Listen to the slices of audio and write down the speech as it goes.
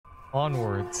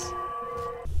Onwards.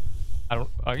 I don't...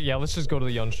 yeah, let's just go to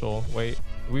the Yunshul. Wait,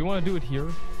 do we want to do it here?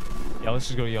 Yeah, let's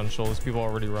just go to Yunshul. There's people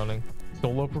already running.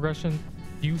 Solo progression?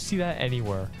 Do you see that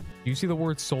anywhere? Do you see the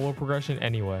word solo progression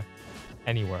anywhere?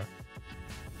 Anywhere.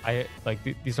 I... like,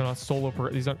 these are not solo...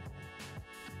 these aren't...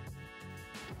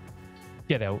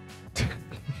 Get out.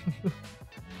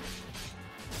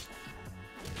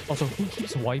 Also, who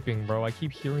keeps wiping, bro? I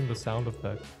keep hearing the sound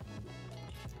effect.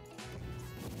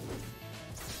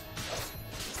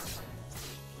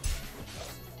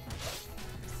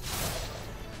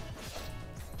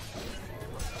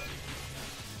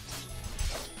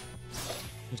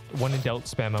 Just when in doubt,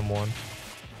 spam M1.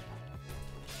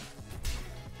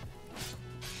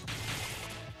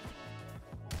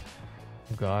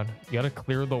 Oh god. You gotta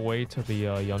clear the way to the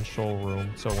Yunshul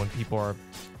room, so when people are,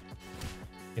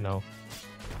 you know...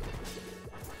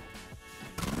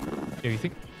 Yo, you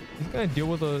think he's gonna deal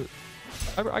with a...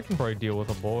 I can probably deal with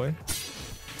a boy.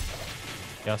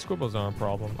 Yeah, Squibble's not a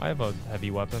problem. I have a heavy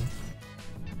weapon.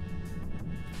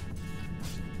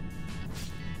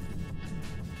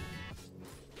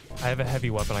 I have a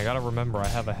heavy weapon. I gotta remember I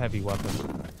have a heavy weapon.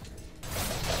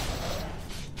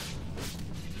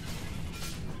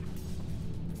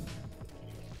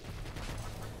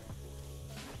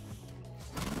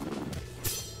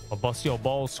 I'll bust your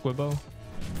balls, Squibbo.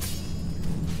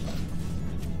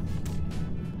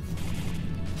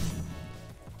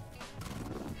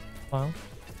 Well,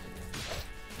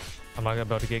 I'm not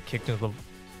about to get kicked into the...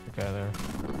 Okay, there.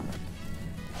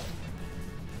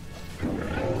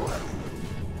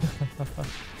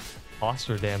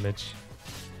 Posture damage.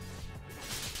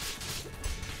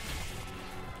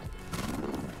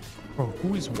 Bro,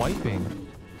 who is wiping?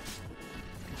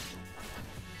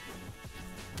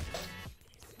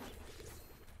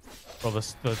 Bro,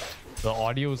 the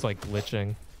audio is like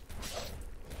glitching.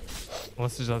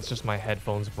 Unless that's just my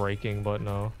headphones breaking, but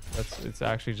no. It's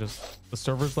actually just the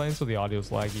server's lane, so the audio's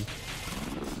laggy.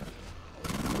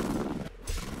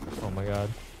 Oh my god.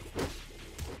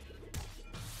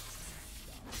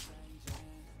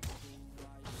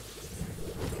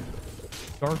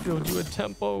 Garfield, you had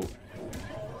tempo.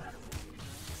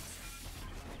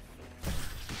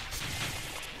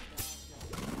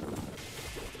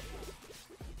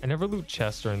 I never loot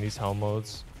Chester in these hell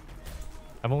modes.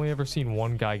 I've only ever seen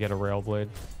one guy get a RAILBLADE.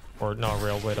 Or not a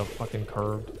RAILBLADE, a fucking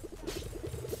curved.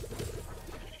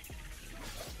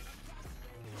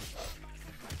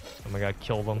 Oh my god,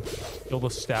 kill them. Kill the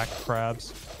stacked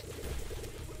crabs.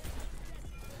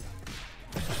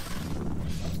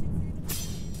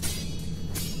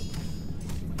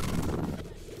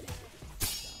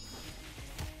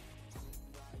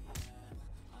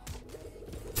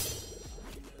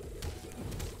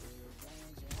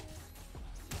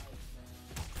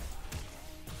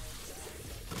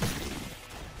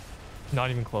 Not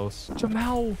even close.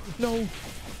 Jamal! No!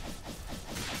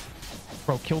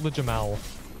 Bro, kill the Jamal.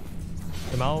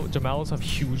 Jamals have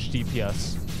huge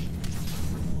DPS.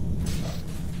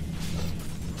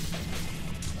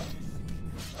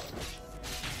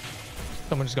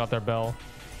 Someone just got their bell.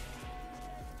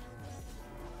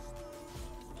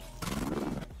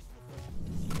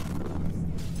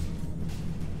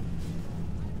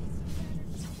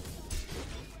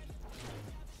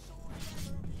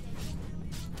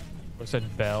 I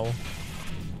said bell.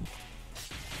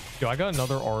 Yo, I got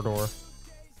another Ardor.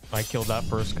 I killed that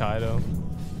first Kaido.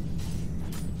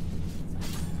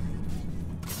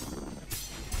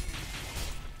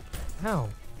 How?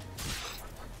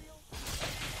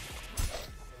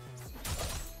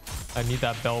 I need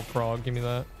that bell prog. Give me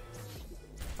that.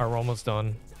 Alright, we're almost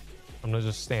done. I'm gonna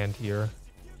just stand here.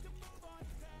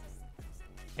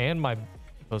 And my...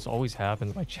 This always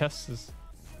happens. My chest is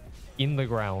in the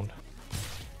ground.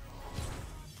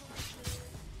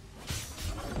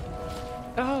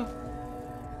 Ah!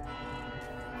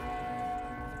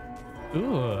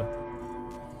 Ugh.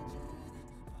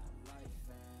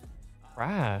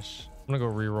 Crash. I'm gonna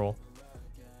go reroll.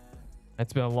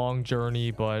 It's been a long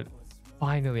journey, but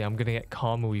finally I'm gonna get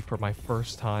Kamui for my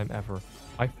first time ever.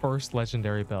 My first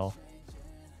legendary bell.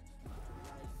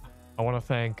 I want to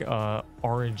thank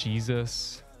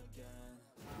RNGesus,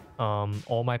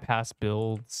 all my past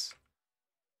builds,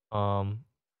 all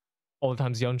the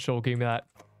times Yunshul gave me that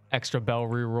extra bell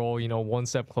reroll, you know, one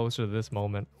step closer to this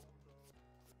moment.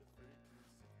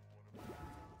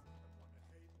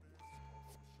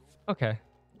 Okay.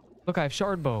 Look, I have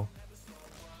shard bow.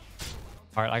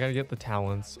 Alright, I gotta get the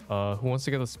talents. Who wants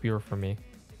to get the spear from me?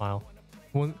 Smile.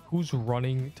 Who's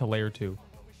running to layer 2?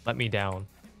 Let me down.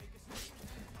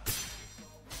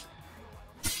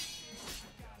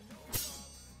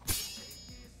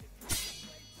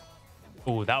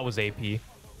 Oh, that was AP.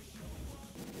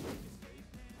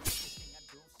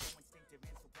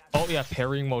 Oh yeah,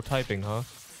 parrying mode typing, huh?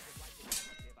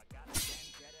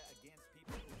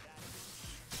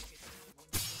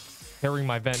 Parrying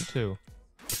my vent too.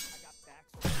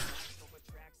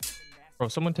 Bro,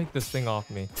 someone take this thing off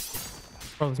me.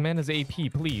 Bro, this man has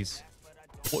AP, please.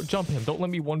 Well, jump him. Don't let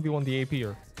me 1v1 the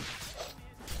APer.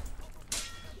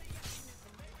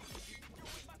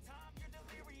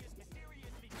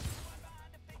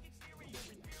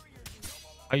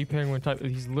 Are you parrying when type?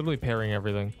 He's literally parrying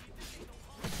everything.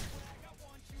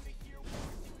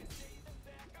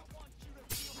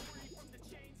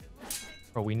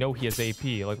 Bro, we know he has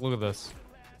AP. Like, look at this.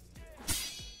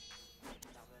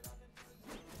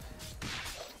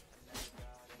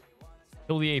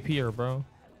 Kill the APer, bro.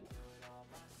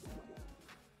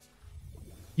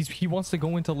 He wants to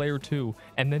go into layer 2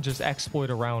 and then just exploit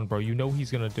around, bro. You know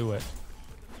he's gonna do it.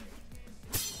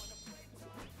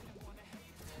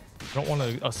 I don't want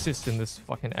to assist in this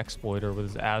fucking exploiter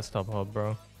with his Aztub hub,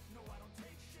 bro.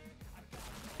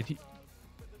 Did he...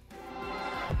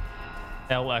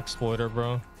 L exploiter,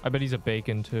 bro. I bet he's a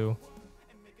bacon too.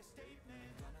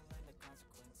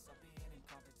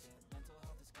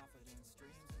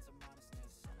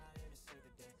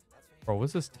 Bro,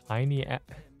 what's this tiny... What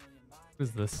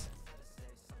is this?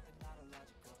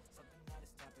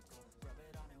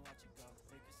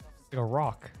 It's like a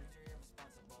rock.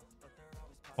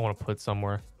 I want to put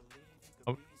somewhere.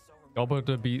 Oh, y'all about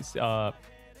to be see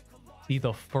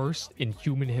the first in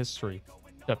human history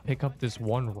to pick up this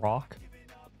one rock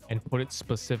and put it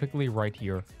specifically right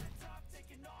here.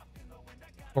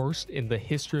 First in the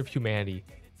history of humanity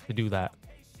to do that.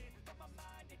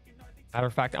 Matter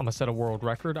of fact, I'm gonna set a world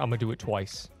record. I'm gonna do it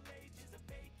twice.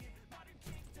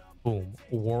 Boom,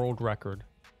 world record.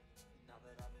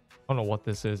 I don't know what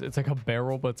this is. It's like a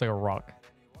barrel, but it's like a rock.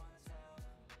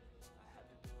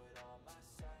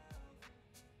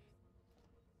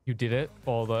 You did it?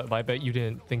 Well, I bet you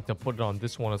didn't think to put it on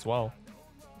this one as well.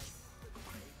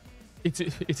 It's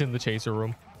in the chaser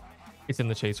room. It's in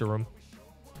the chaser room.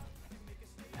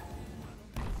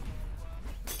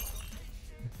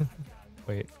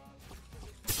 Wait.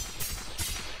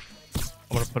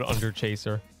 I'm gonna put it under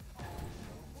chaser.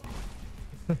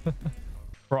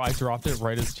 Bro, I dropped it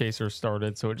right as chaser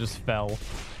started, so it just fell.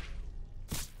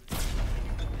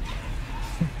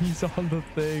 He's on the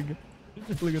thing.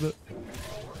 Look at it.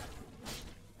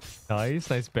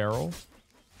 Nice barrel.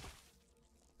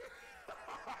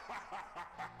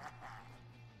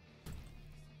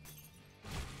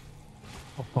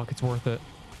 Oh fuck, it's worth it.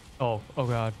 Oh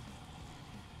god.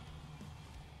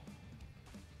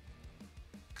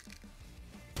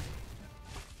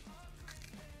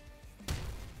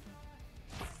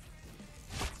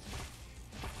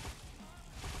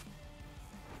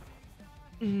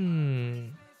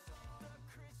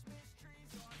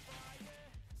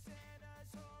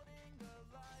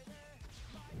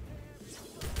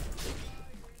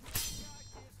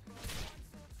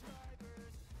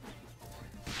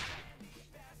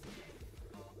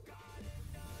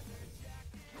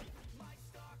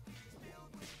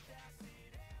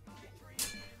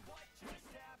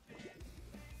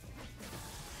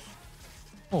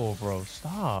 Oh, bro,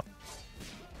 stop.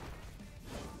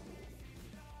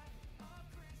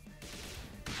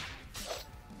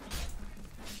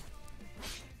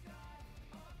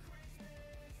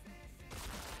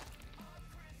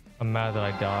 I'm mad that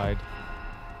I died.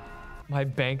 My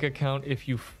bank account if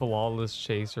you flawless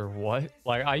chaser. What?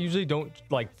 Like, I usually don't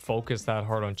like focus that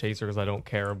hard on chaser because I don't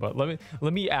care, but let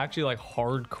me actually like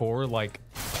hardcore like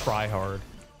try hard.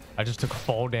 I just took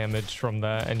fall damage from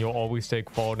that, and you'll always take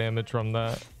fall damage from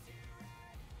that.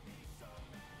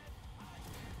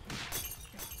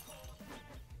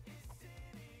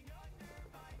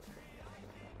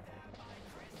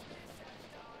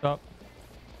 Stop.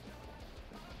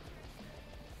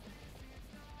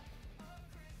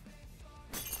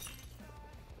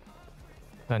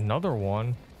 Another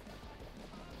one.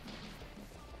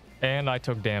 And I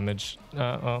took damage.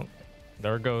 Oh,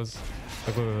 there it goes.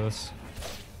 Look at this.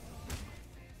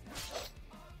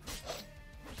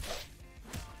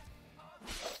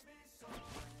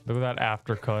 Look at that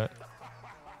aftercut.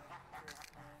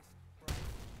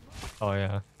 Oh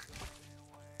yeah.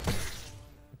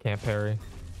 Can't parry.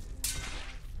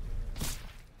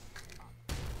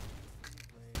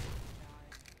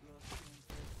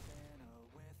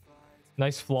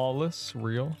 Nice flawless,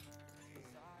 real.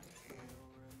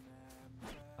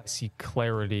 I see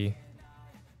clarity.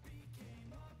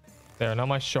 There, now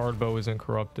my shard bow isn't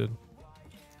corrupted.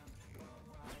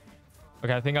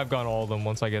 Okay, I think I've got all of them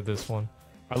once I get this one.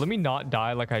 All right, let me not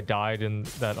die like I died in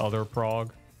that other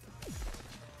prog.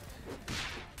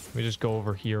 Let me just go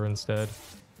over here instead.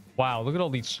 Wow, look at all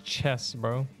these chests,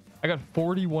 bro. I got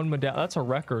 41 medallions. That's a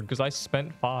record because I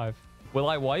spent 5. Will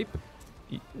I wipe?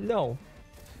 No.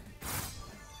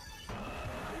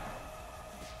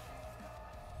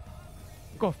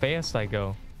 Look how fast I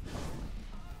go.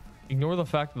 Ignore the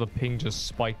fact that the ping just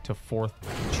spiked to 4th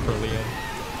trillion.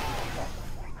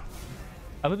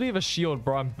 I literally have a shield,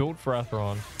 bro. I'm built for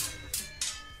Atheron.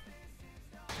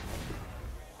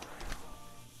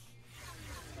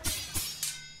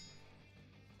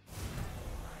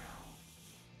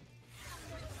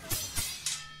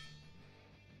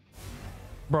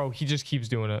 Bro, he just keeps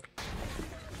doing it.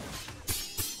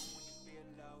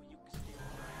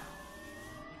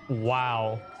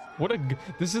 Wow. What a...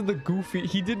 This is the goofy...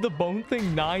 He did the bone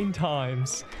thing 9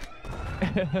 times.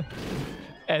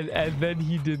 and then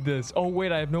he did this. Oh,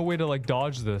 wait. I have no way to, like,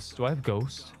 dodge this. Do I have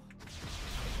Ghost?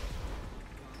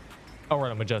 Oh,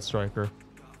 right. I'm a Jet Striker.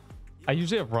 I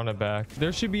usually have Run It Back.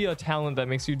 There should be a talent that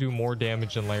makes you do more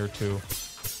damage in Layer 2.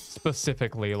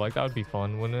 Specifically. Like, that would be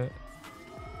fun, wouldn't it?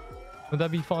 Would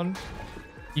that be fun?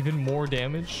 Even more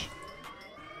damage?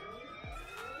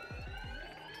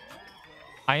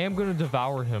 I am gonna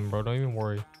devour him, bro. Don't even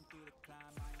worry.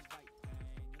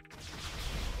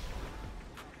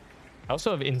 I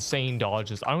also have insane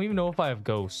dodges. I don't even know if I have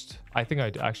Ghost. I think I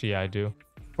do. Actually, yeah, I do.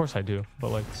 Of course I do,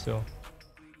 but like still.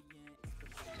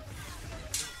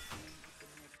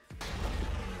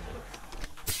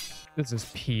 This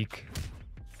is peak.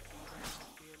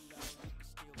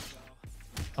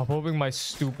 I'm hoping my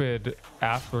stupid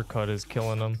aftercut is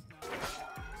killing him.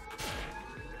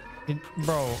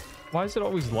 Bro, why is it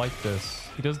always like this?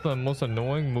 He does the most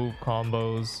annoying move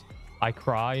combos. I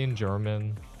cry in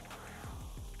German.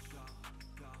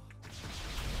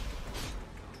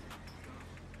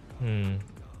 Man,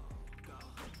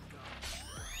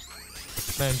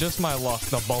 just my luck,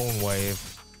 the bone wave.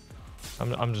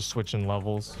 I'm just switching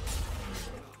levels.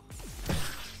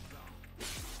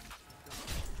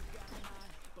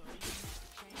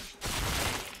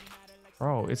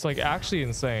 Bro, it's like actually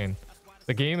insane.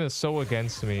 The game is so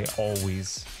against me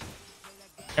always.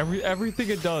 Everything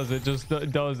it does, it just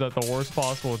does at the worst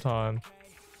possible time.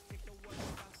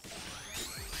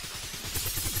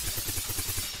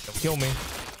 Kill me.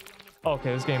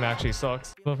 Okay, this game actually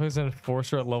sucks. If it's an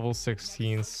Enforcer at level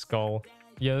 16, Skull.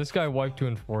 Yeah, this guy wiped to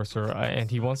Enforcer,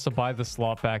 and he wants to buy the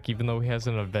slot back even though he has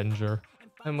an Avenger.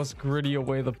 I must gritty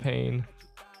away the pain.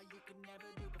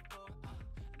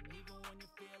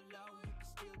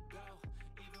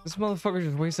 This motherfucker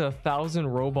just wasted 1,000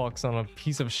 Robux on a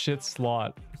piece of shit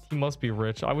slot. He must be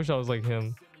rich. I wish I was like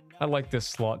him. I like this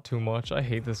slot too much. I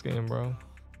hate this game, bro.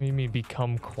 Made me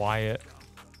become quiet.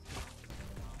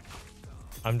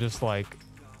 I'm just like...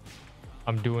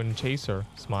 I'm doing Chaser.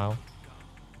 Smile.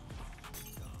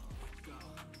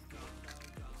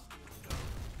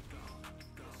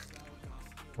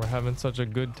 We're having such a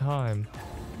good time.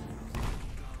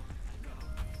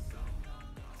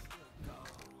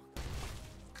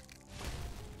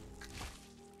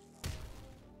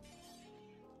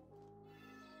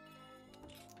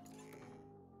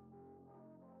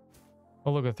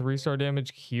 Oh, look, a 3-star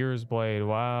damage Kier's Blade.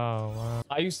 Wow.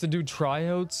 I used to do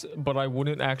tryouts, but I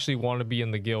wouldn't actually want to be in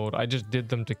the guild. I just did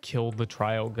them to kill the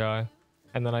tryout guy.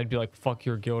 And then I'd be like, fuck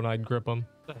your guild, and I'd grip him.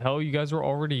 What the hell? You guys were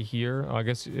already here? Oh, I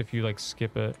guess if you like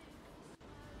skip it.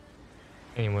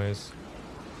 Anyways.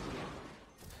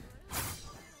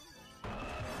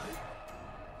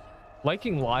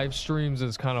 Liking live streams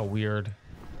is kind of weird.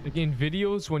 Like in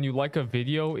videos, when you like a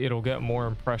video, it'll get more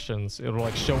impressions. It'll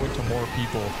like show it to more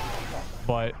people.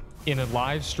 But in a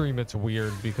live stream, it's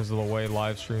weird because of the way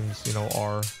live streams, you know,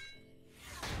 are.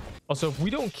 Also, if we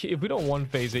don't one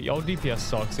phase it, y'all DPS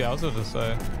sucks. Yeah, I was about to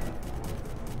say.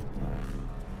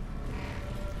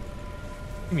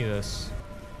 Give me this.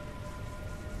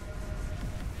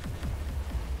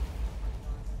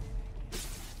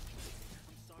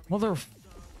 Mother.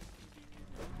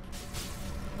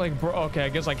 Like, bro. Okay, I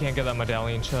guess I can't get that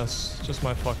medallion chest. Just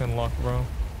my fucking luck, bro.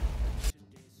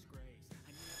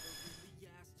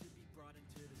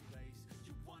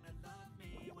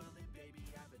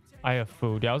 I have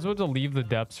food. Yeah, I was about to leave the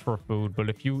depths for food, but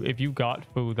if you got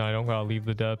food, then I don't gotta leave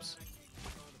the depths.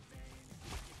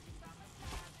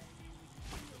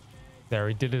 There,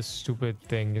 he did his stupid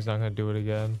thing. He's not gonna do it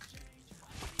again.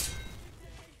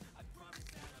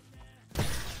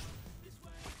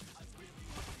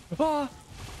 Ah!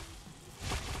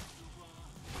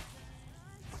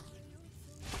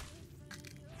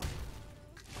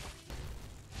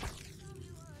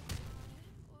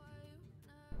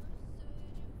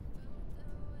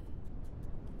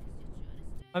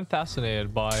 I'm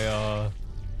fascinated by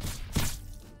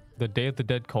the Day of the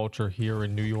Dead culture here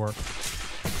in New York.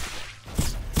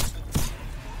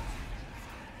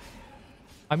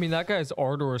 I mean, that guy's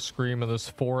art or a scream, and there's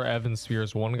 4 Evan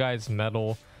spheres. One guy's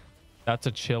metal. That's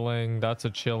a chilling. That's a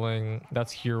chilling.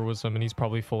 That's heroism, and he's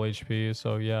probably full HP.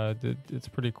 So yeah, it's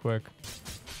pretty quick.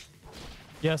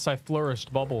 Yes, I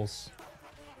flourished bubbles.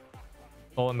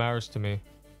 All that matters to me.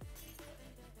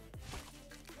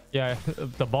 Yeah,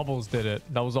 the bubbles did it.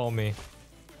 That was all me.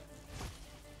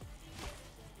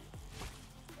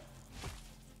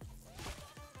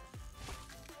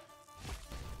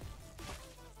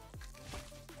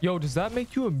 Yo, does that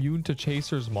make you immune to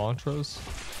Chaser's mantras?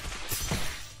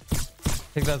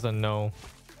 I think that's a no.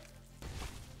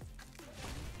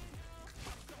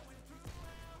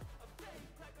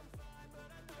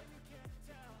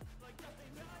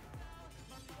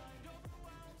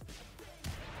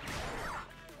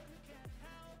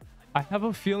 I have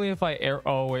a feeling if I air...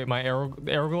 Oh, wait, my aero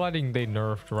gliding, they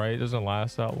nerfed, right? It doesn't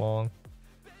last that long.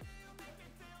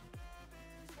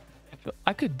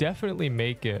 I could definitely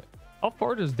make it. How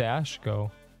far does dash go?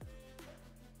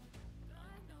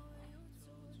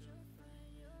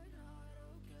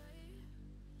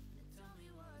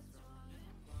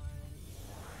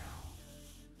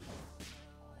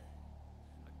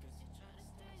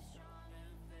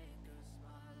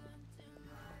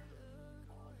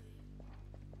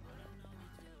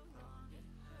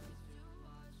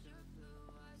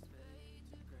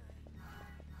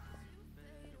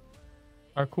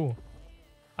 All right, cool.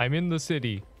 I'm in the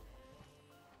city.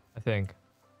 I think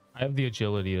I have the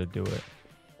agility to do it.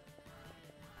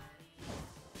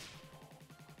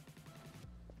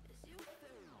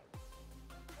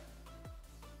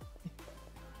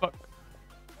 Fuck.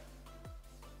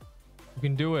 You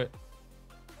can do it.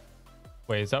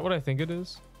 Wait, is that what I think it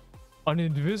is? An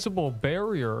invisible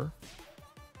barrier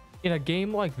in a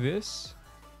game like this?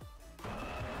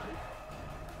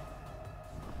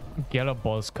 Get a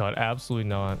buzz cut? Absolutely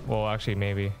not. Well, actually,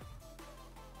 maybe.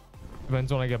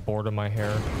 Depends when I get bored of my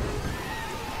hair.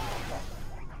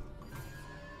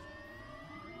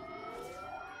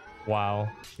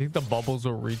 Wow. You think the bubbles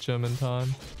will reach him in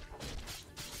time?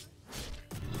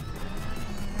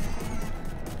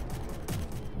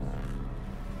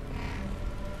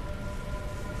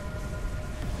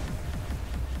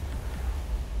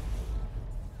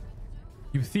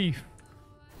 You thief.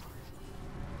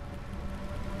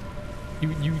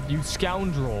 You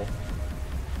scoundrel.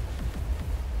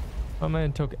 My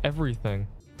man took everything.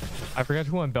 I forgot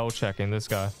who I'm bell checking. This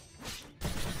guy.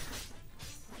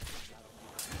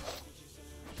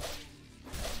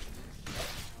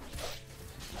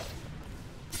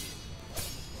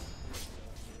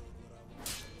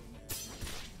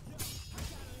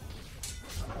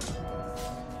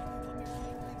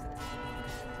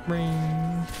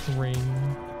 Ring, ring.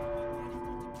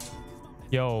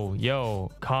 Yo,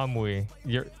 Kamui.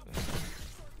 You're...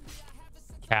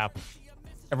 Cap.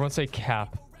 Everyone say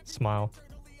cap. Smile.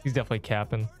 He's definitely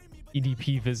capping.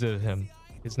 EDP visited him.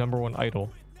 His #1 idol.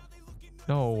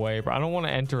 No way, bro. I don't want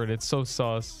to enter it. It's so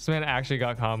sus. This man actually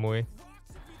got Kamui.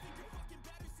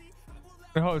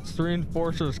 Oh, it's 3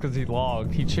 enforcers because he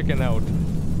logged. He chickened out.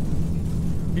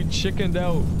 He chickened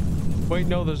out. Wait,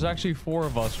 no, there's actually 4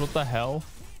 of us. What the hell?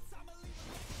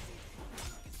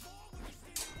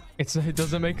 It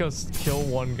doesn't make us kill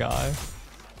one guy.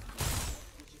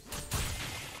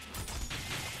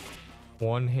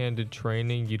 One-handed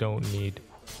training you don't need.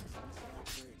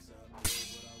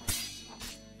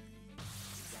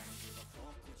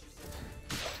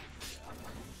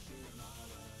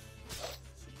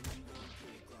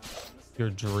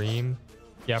 Your dream?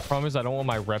 Yeah, I promise I don't want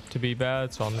my rep to be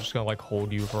bad, so I'm just gonna like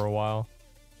hold you for a while.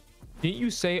 Didn't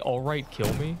you say all right,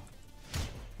 kill me?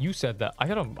 You said that. I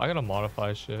gotta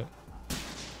modify shit.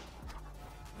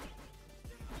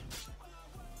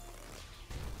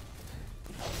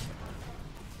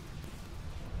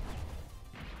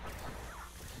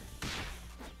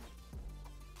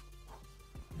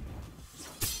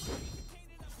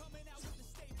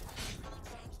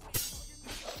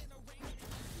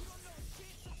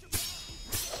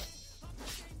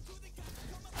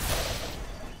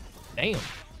 Damn.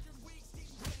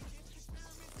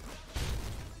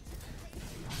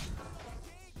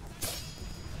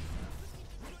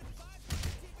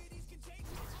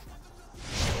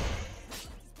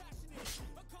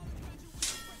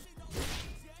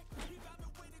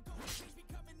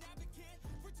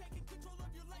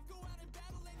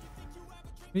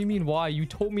 What do you mean why? You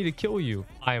told me to kill you.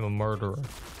 I am a murderer.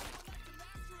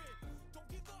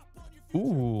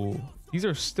 Ooh, these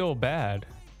are still bad.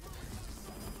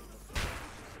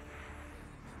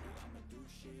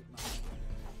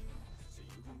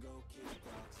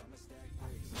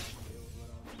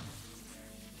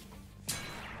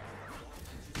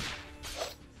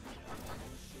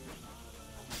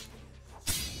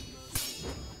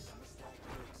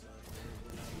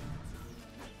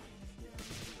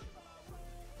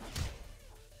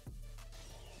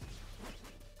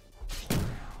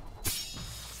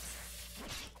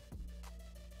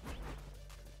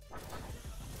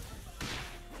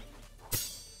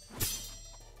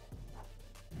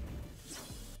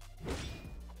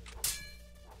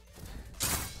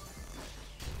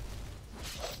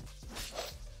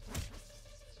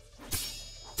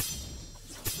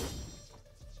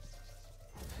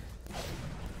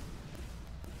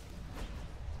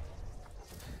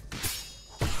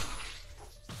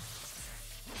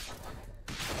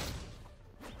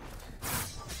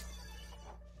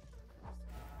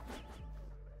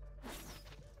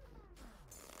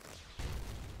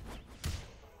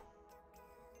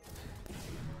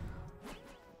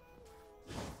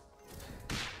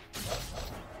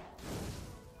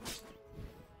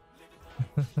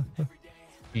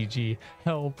 GG.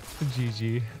 Help.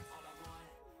 GG.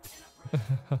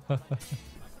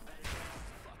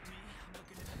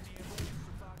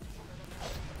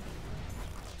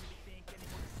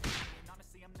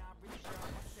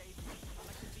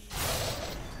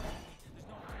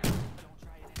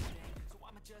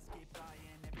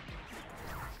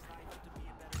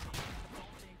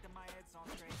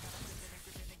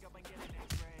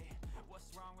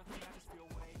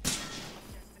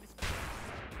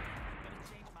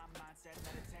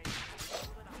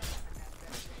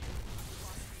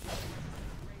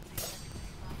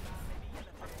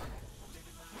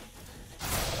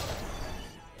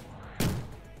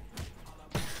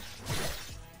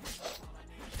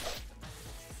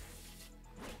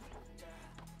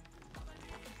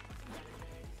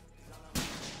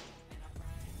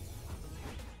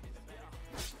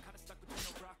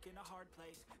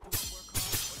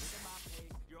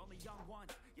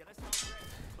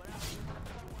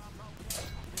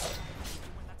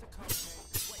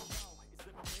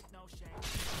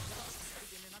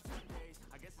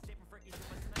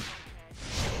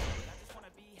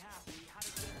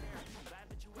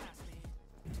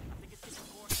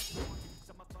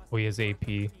 Oh, he has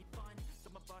AP.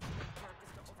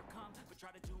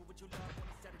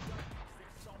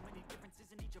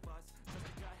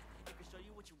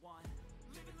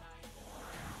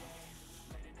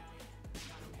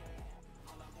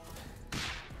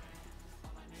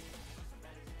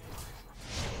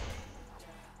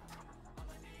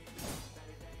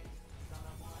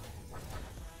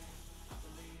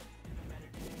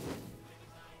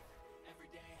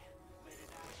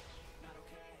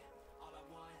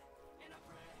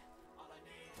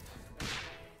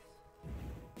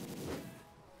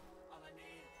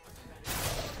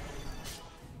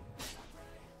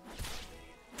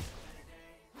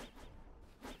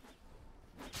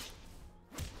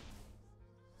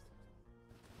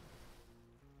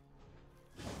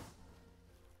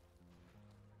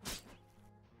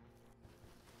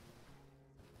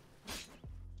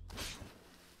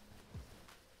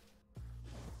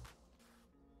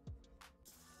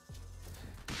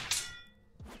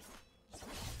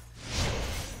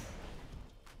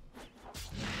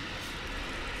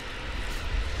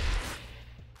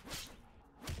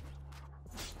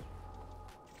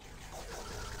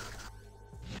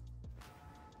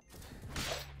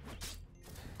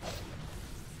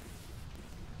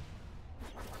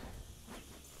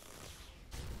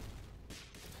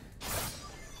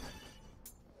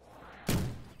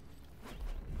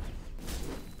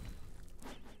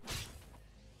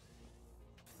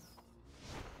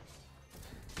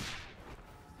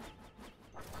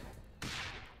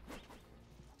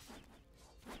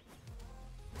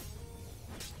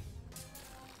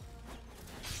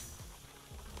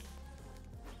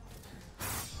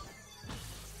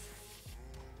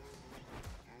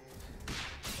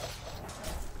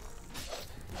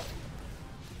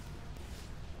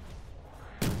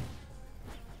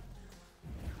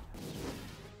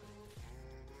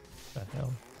 The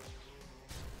hell?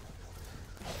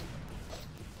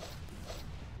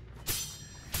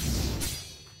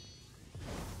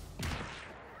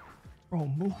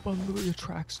 Bro, move under your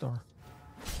track star.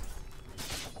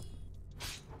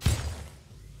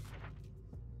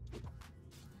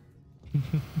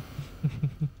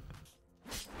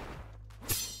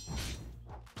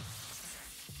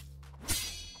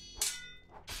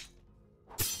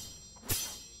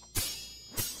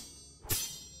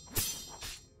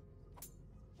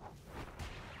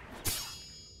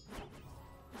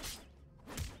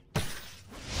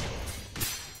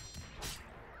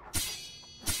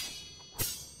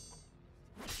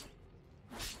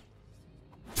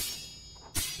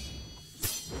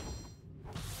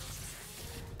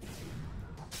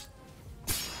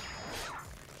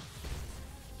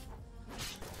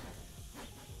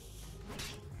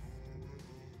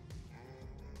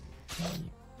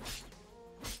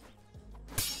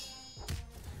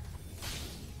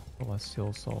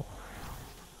 Celestial Soul.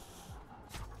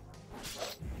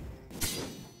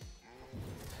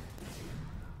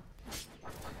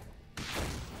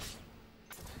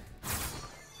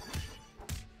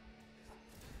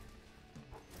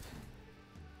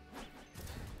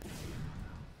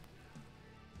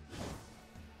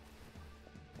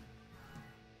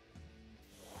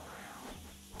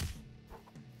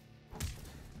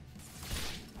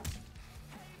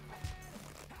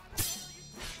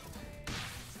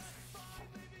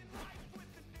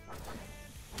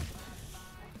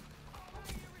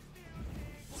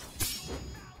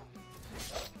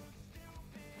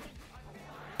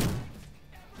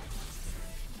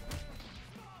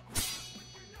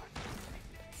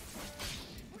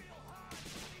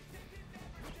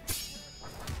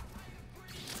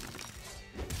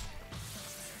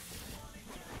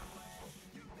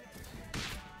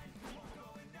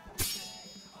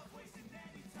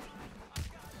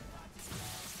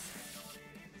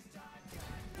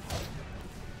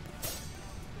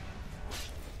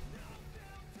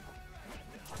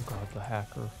 the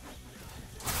hacker.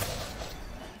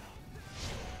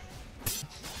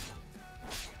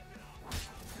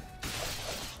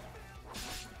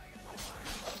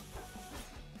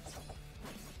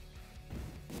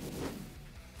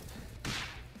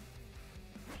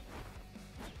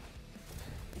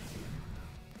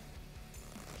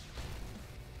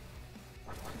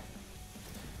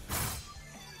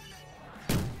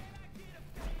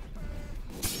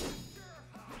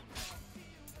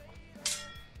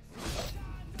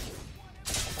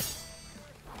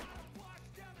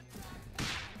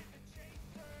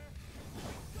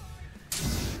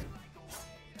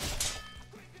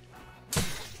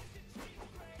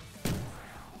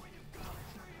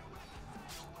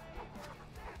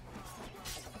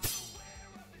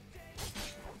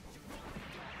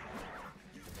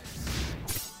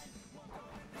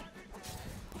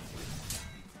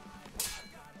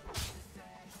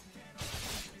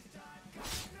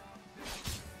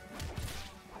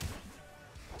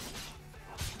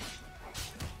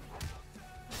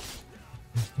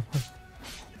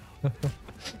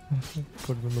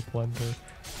 Put him in the blender.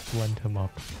 Blend him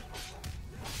up.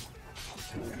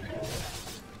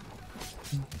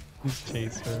 He's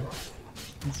chaser.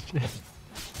 He's chaser.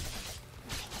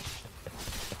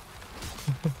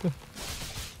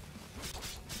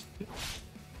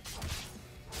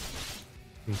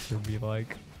 Chaser be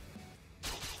like.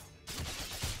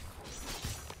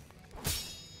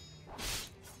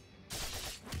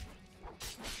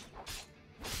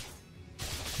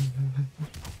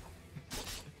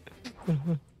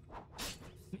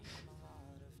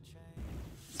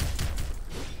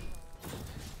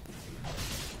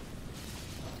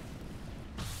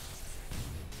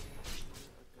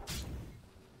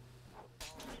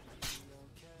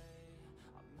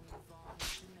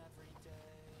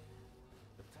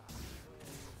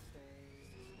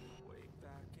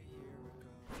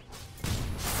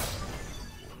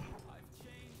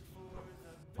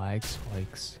 Lag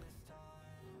spikes.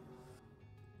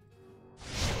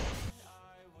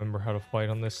 Remember how to fight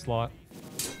on this slot?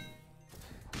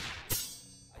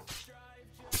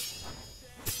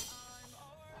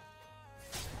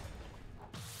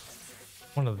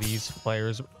 One of these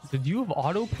players. Did you have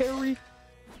auto parry?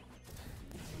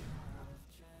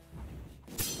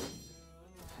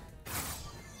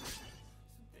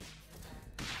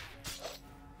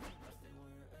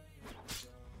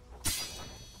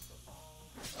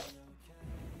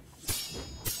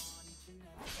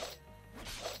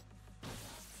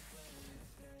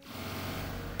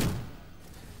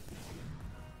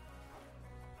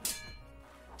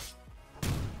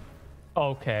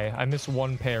 Okay, I missed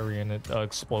one parry and an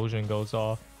explosion goes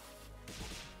off.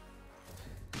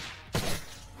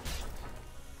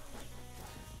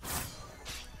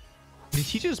 Did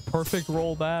he just perfect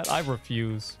roll that? I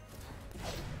refuse.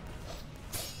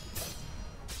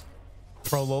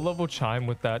 Bro, low level chime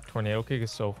with that tornado kick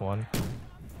is so fun.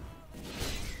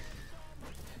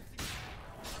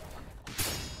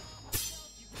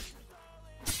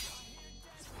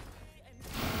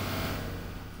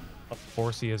 Of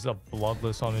course he is a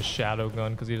bloodless on his shadow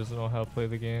gun because he doesn't know how to play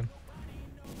the game.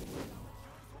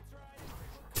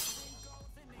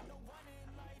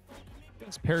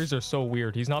 His parries are so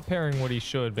weird. He's not parrying what he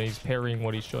should, but he's parrying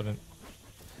what he shouldn't.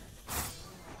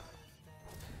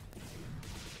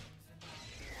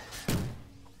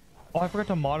 Oh, I forgot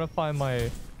to modify my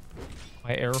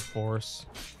Air Force.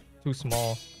 Too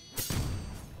small.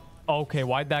 Okay,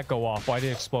 why'd that go off? Why did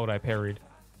it explode? I parried.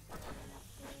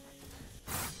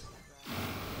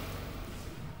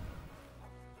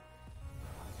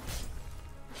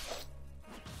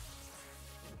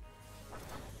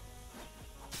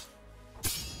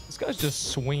 This guy's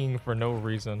just swinging for no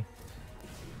reason.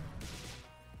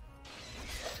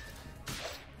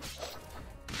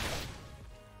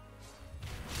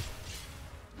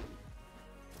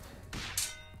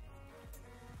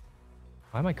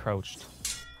 Why am I crouched?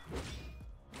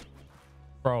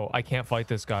 Bro, I can't fight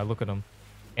this guy. Look at him.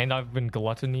 And I've been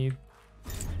gluttonied.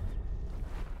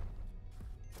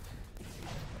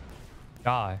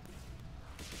 Die.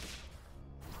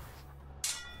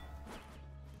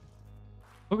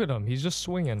 Look at him. He's just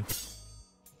swinging.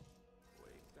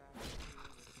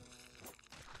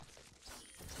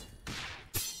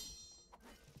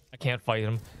 I can't fight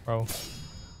him, bro.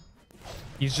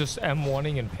 He's just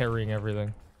M1ing and parrying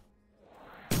everything.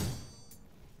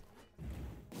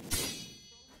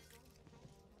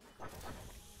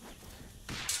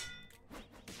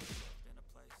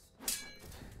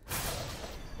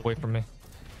 Away from me.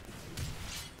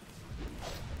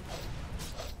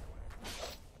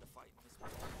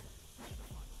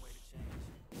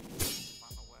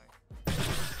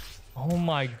 Oh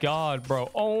my my god, bro.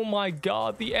 Oh my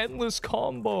god, the endless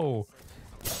combo.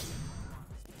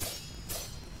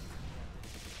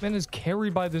 Man is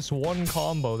carried by this one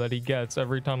combo that he gets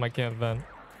every time I can't vent.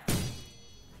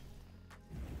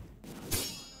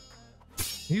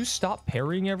 Can you stop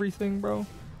parrying everything, bro?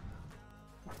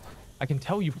 I can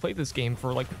tell you play this game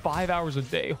for like 5 hours a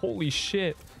day. Holy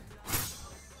shit.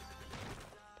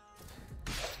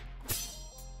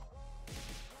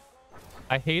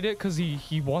 I hate it because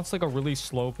he wants like a really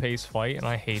slow paced fight, and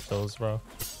I hate those, bro.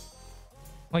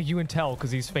 Like, you can tell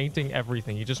because he's feinting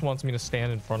everything. He just wants me to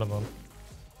stand in front of him.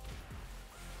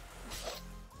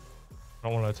 I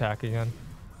don't want to attack again.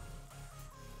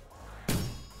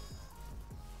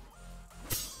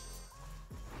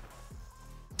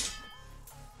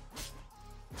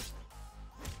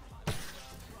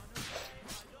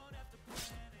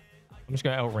 I'm just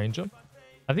gonna outrange him.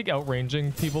 I think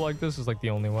outranging people like this is like the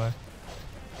only way.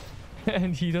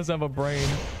 And he doesn't have a brain.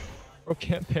 Bro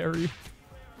can't parry.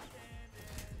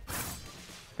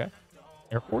 Okay.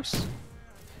 Air Force.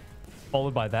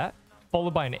 Followed by that.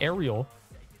 Followed by an aerial.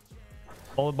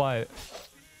 Followed by...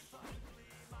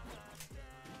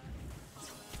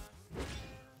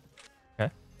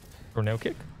 Okay. Tornado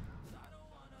kick.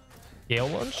 Gale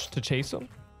lunge to chase him.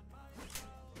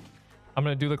 I'm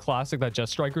going to do the classic that Jet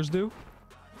Strikers do.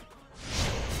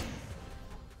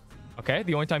 Okay,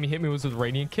 the only time he hit me was with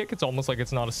Radiant Kick. It's almost like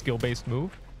it's not a skill-based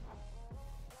move.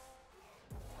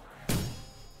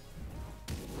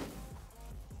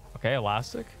 Okay,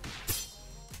 Elastic.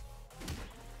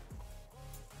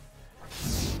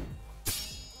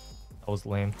 That was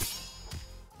lame.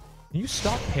 Can you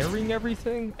stop parrying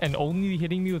everything and only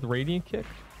hitting me with Radiant Kick?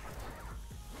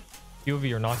 Few of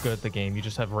you are not good at the game. You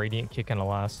just have Radiant Kick and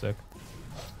Elastic.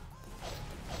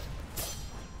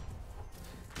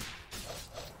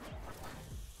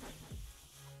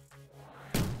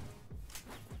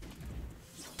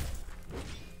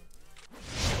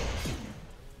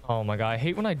 Oh my god, I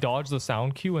hate when I dodge the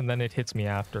sound cue and then it hits me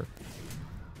after.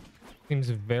 Seems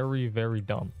very, very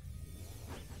dumb.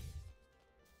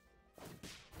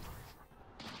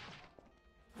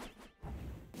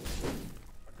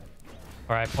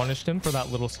 Alright, I punished him for that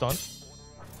little stunt.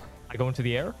 I go into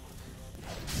the air.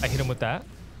 I hit him with that.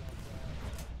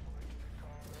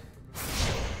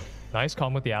 Nice,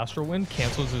 calm with the Astral Wind.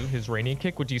 Cancels his Radiant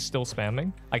Kick, which he's still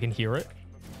spamming. I can hear it.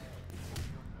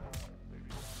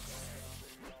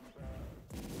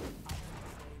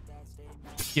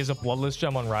 He has a Bloodless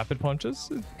Gem on Rapid Punches.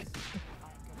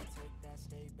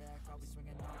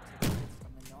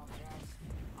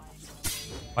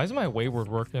 Why isn't my Wayward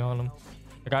working on him?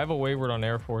 Like, I have a Wayward on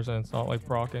Air Force and it's not like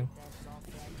proccing.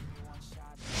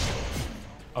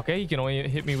 Okay, he can only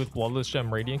hit me with Bloodless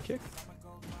Gem Radiant Kick.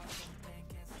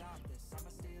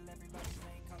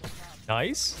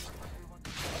 Nice.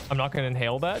 I'm not going to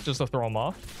inhale that just to throw him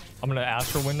off. I'm going to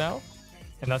Astral Wind now.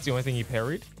 And that's the only thing he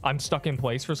parried. I'm stuck in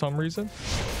place for some reason.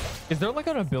 Is there like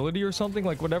an ability or something?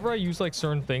 Like, whenever I use like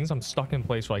certain things, I'm stuck in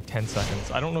place for like 10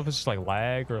 seconds. I don't know if it's just like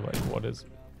lag or like what is.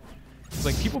 It's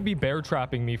like people be bear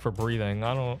trapping me for breathing.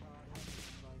 I don't.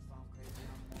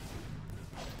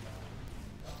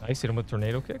 Nice, hit him with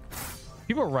Tornado Kick.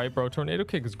 People are right, bro. Tornado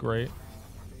Kick is great.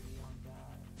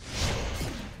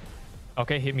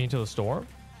 Okay, hit me into the storm.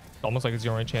 It's almost like it's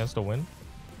your only chance to win.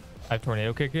 I have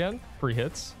Tornado Kick again. 3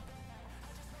 hits.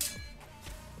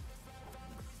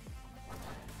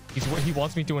 He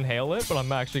wants me to inhale it, but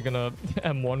I'm actually gonna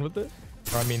M1 with it.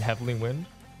 Or I mean Heavenly Wind.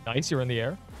 Nice, you're in the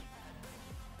air.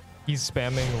 He's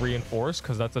spamming Reinforce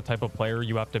because that's the type of player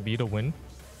you have to be to win.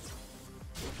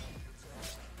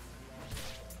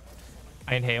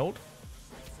 I inhaled.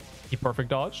 He perfect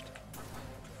dodged.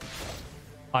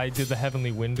 I did the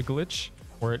Heavenly Wind glitch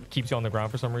where it keeps you on the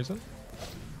ground for some reason.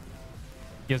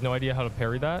 He has no idea how to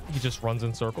parry that. He just runs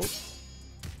in circles.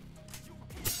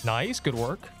 Nice, good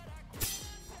work.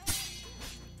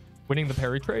 Winning the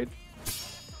parry trade.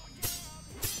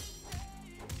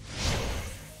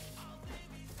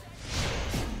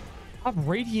 I'm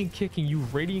Radiant Kicking you.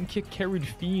 Radiant Kick carried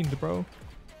fiend, bro.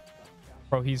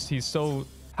 Bro, he's so...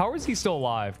 How is he still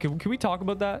alive? Can we talk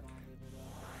about that?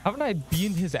 Haven't I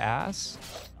beaten his ass?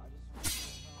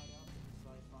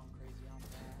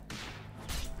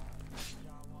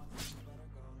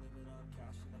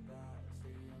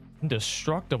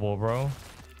 Indestructible, bro.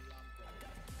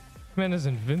 Man is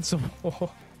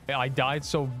invincible. I died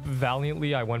so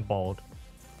valiantly, I went bald.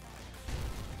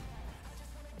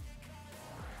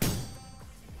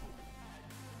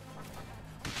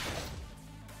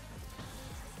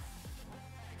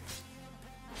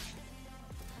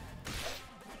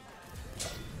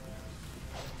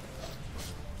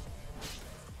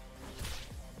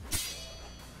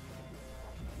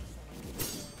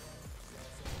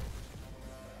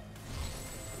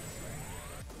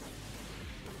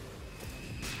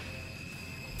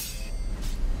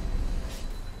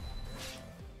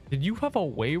 Did you have a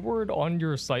wayward on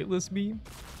your sightless beam?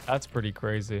 That's pretty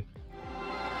crazy.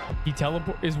 He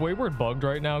teleport. Is wayward bugged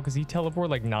right now? Because he teleported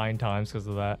like 9 times because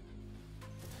of that.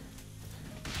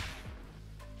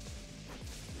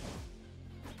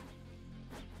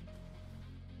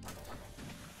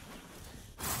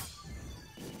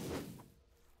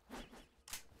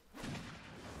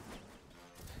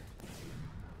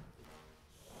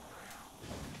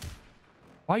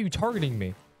 Why are you targeting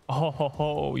me?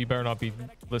 Oh, you better not be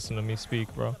listening to me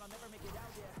speak, bro.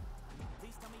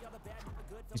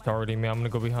 He's targeting me. I'm gonna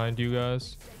go behind you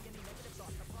guys.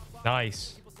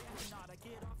 Nice.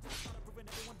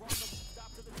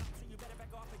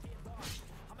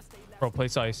 Bro,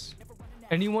 place ice.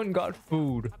 Anyone got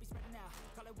food?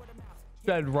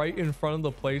 Said right in front of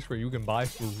the place where you can buy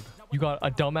food. You got a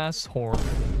dumbass horn.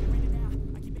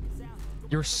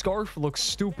 Your scarf looks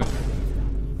stupid.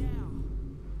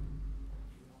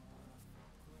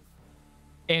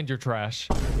 And you're trash.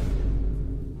 Look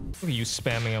at you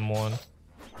spamming M1.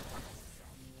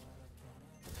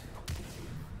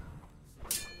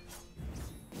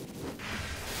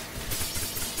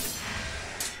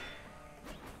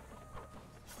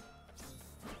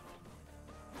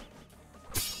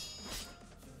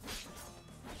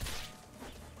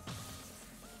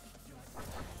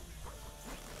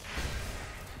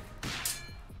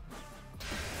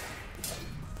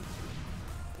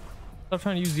 Stop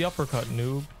trying to use the uppercut,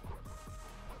 noob.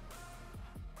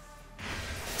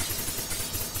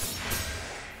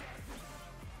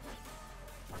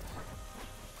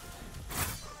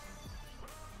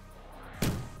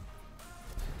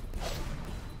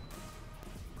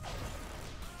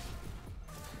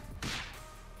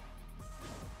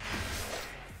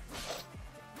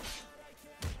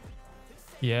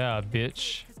 Yeah,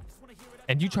 bitch.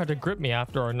 And you tried to grip me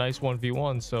after our nice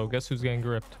 1v1, so guess who's getting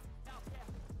gripped?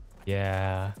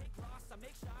 Yeah.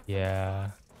 Yeah.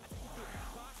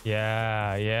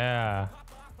 Yeah, yeah.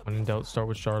 When in doubt, start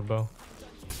with Shardbow.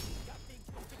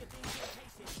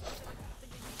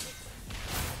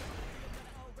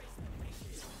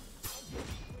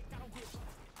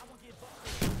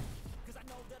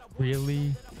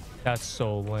 Really? That's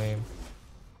so lame.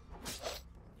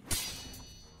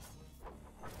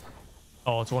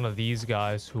 Oh, it's one of these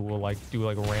guys who will like do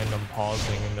like random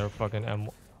pausing in their fucking M.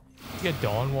 Get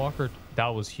Dawn Walker. That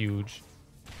was huge.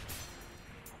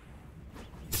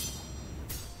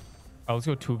 Alright, let's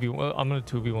go 2v1. I'm gonna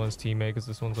 2v1 his teammate because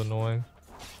this one's annoying.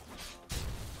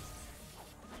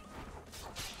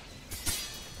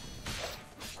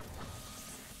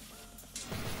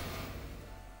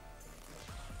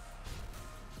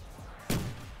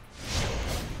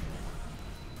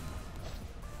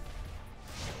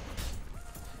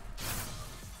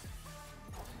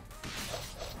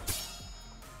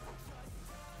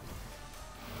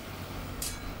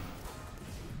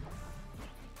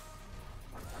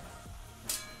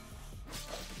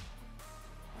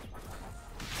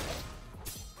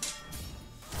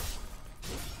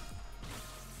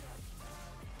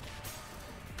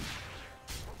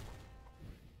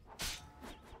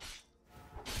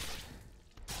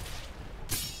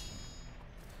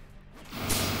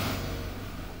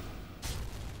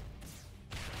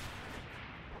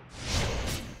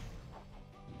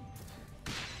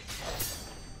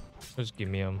 Just give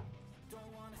me him.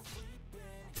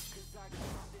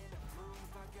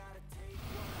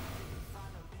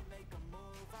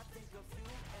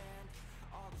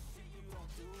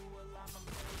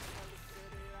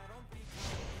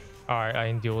 Alright, I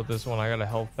can deal with this one. I got a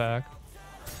health pack.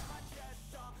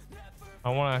 I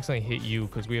want to accidentally hit you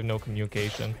because we have no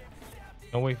communication.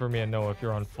 No way for me to know if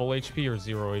you're on full HP or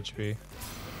 0 HP.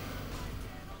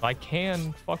 I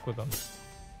can fuck with them.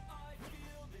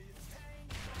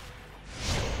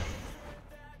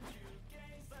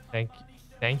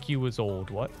 Thank you is old.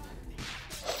 What?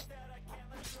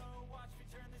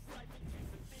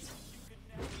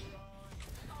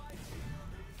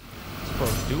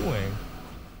 What's bro doing?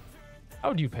 How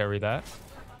would you parry that?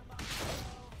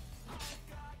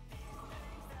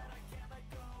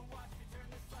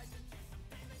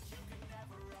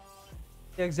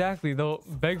 Yeah, exactly. They'll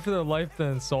beg for their life to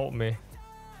insult me.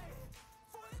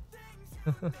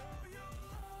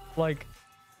 Like,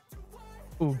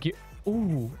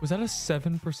 ooh, was that a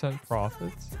 7%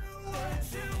 profits?